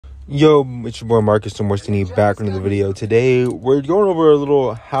Yo, it's your boy Marcus and Morstini back into the video. Today, we're going over a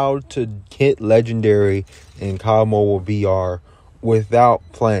little how to hit legendary in COD Mobile VR without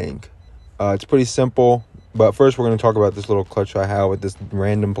playing. It's pretty simple, but first we're going to talk about this little clutch I have with this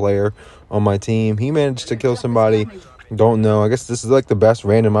random player on my team. He managed to kill somebody. Don't know. I guess this is like the best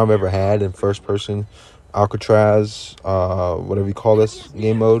random I've ever had in first person. Alcatraz, whatever you call this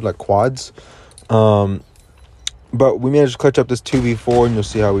game mode, like quads. But we managed to clutch up this 2v4, and you'll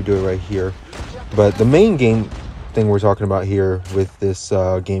see how we do it right here. But the main game thing we're talking about here with this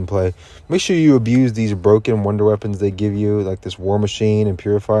gameplay, make sure you abuse these broken wonder weapons they give you, like this war machine and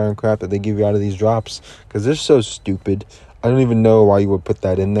purifier and crap that they give you out of these drops, because they're so stupid. I don't even know why you would put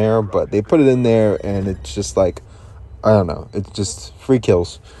that in there, but they put it in there, and it's just like, I don't know, it's just free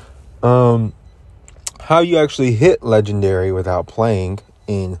kills. How you actually hit legendary without playing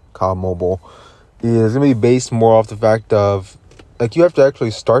in COD Mobile is going to be based more off the fact of, like, you have to actually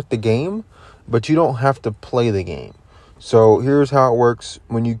start the game, but you don't have to play the game. So here's how it works.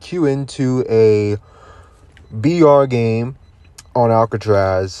 When you queue into a BR game on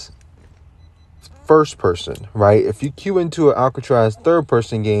Alcatraz, first person, right? If you queue into an Alcatraz third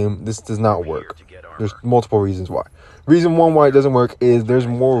person game, this does not work. There's multiple reasons why. Reason one why it doesn't work is there's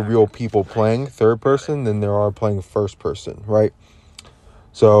more real people playing third person than there are playing first person, right?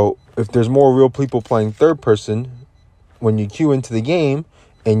 So if there's more real people playing third person, when you queue into the game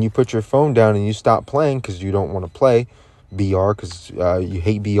and you put your phone down and you stop playing because you don't want to play BR because you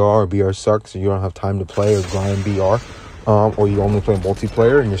hate BR or BR sucks and you don't have time to play or grind BR, or you only play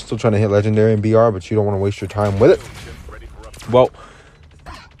multiplayer and you're still trying to hit legendary in BR but you don't want to waste your time with it, well,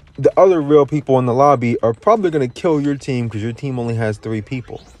 the other real people in the lobby are probably going to kill your team because your team only has 3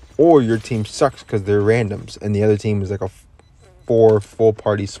 people, or your team sucks because they're randoms and the other team is like a 4 full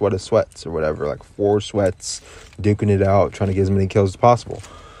party sweat of sweats or whatever, like 4 sweats duking it out, trying to get as many kills as possible.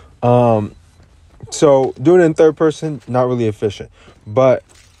 So doing it in third person, not really efficient, but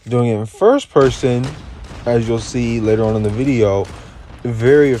doing it in first person, as you'll see later on in the video,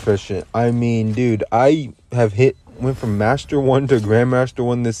 very efficient. I mean, dude, I have went from Master 1 to Grandmaster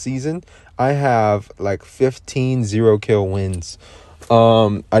 1 this season. I have like 15 0-kill wins.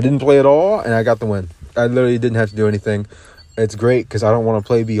 I didn't play at all and I got the win. I literally didn't have to do anything. It's great because I don't want to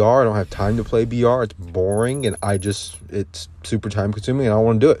play BR. I don't have time to play BR. It's boring and it's super time consuming and I don't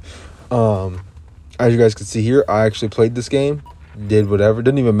want to do it. As you guys can see here, I actually played this game, did whatever,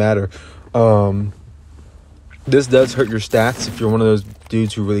 didn't even matter. This does hurt your stats if you're one of those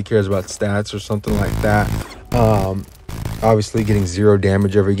dudes who really cares about stats or something like that. Obviously getting 0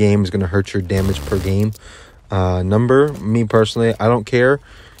 damage every game is going to hurt your damage per game number. Me personally, I don't care.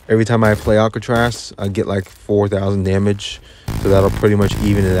 Every time I play Alcatraz, I get like 4,000 damage. So that'll pretty much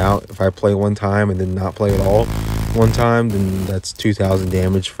even it out. If I play one time and then not play at all one time, then that's 2,000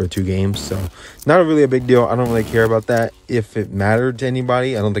 damage for 2 games. So not really a big deal. I don't really care about that. If it mattered to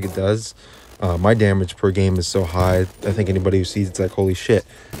anybody, I don't think it does. My damage per game is so high. I think anybody who sees it's like, holy shit.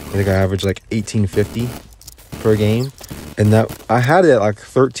 I think I average like 1,850 per game. And that I had it at like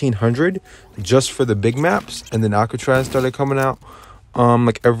 1,300 just for the big maps. And then Alcatraz started coming out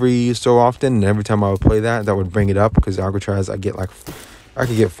like every so often, and every time I would play that would bring it up, because Alcatraz I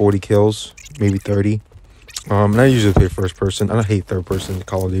could get 40 kills, maybe 30. And I usually play first person. I don't hate third person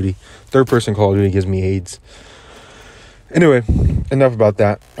Call of Duty. Third person Call of Duty gives me AIDS. Anyway, enough about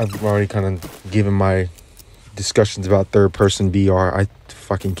that. I've already kind of given my discussions about third person BR. I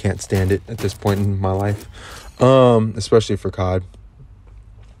fucking can't stand it at this point in my life, especially for COD.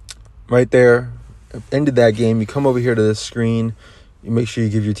 Right there, ended that game. You come over here to this screen. You make sure you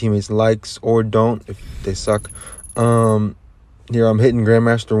give your teammates likes, or don't if they suck. Here I'm hitting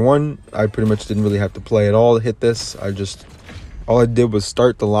Grandmaster 1. I pretty much didn't really have to play at all to hit this. All I did was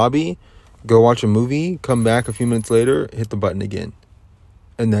start the lobby, go watch a movie, come back a few minutes later, hit the button again.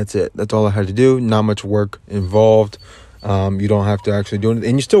 And that's it. That's all I had to do. Not much work involved. You don't have to actually do anything.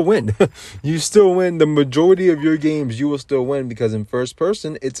 And you still win. You still win. The majority of your games, you will still win, because in first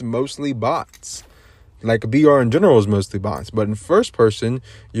person, it's mostly bots. Like BR in general is mostly bots, but in first person,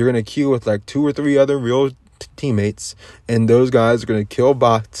 you're going to queue with like 2 or 3 other real teammates, and those guys are going to kill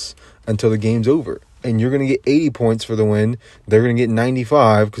bots until the game's over. And you're going to get 80 points for the win. They're going to get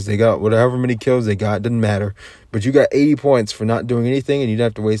 95 because they got whatever many kills they got. Doesn't matter. But you got 80 points for not doing anything, and you don't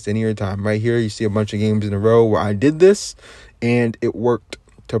have to waste any of your time. Right here, you see a bunch of games in a row where I did this, and it worked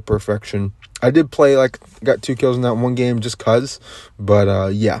to perfection. I did play, got 2 kills in that one game just cuz.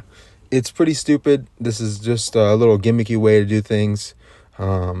 But, yeah. It's pretty stupid. This is just a little gimmicky way to do things.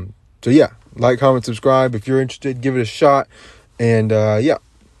 So yeah, like, comment, subscribe. If you're interested, give it a shot. And yeah,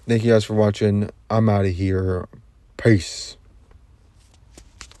 thank you guys for watching. I'm out of here. Peace.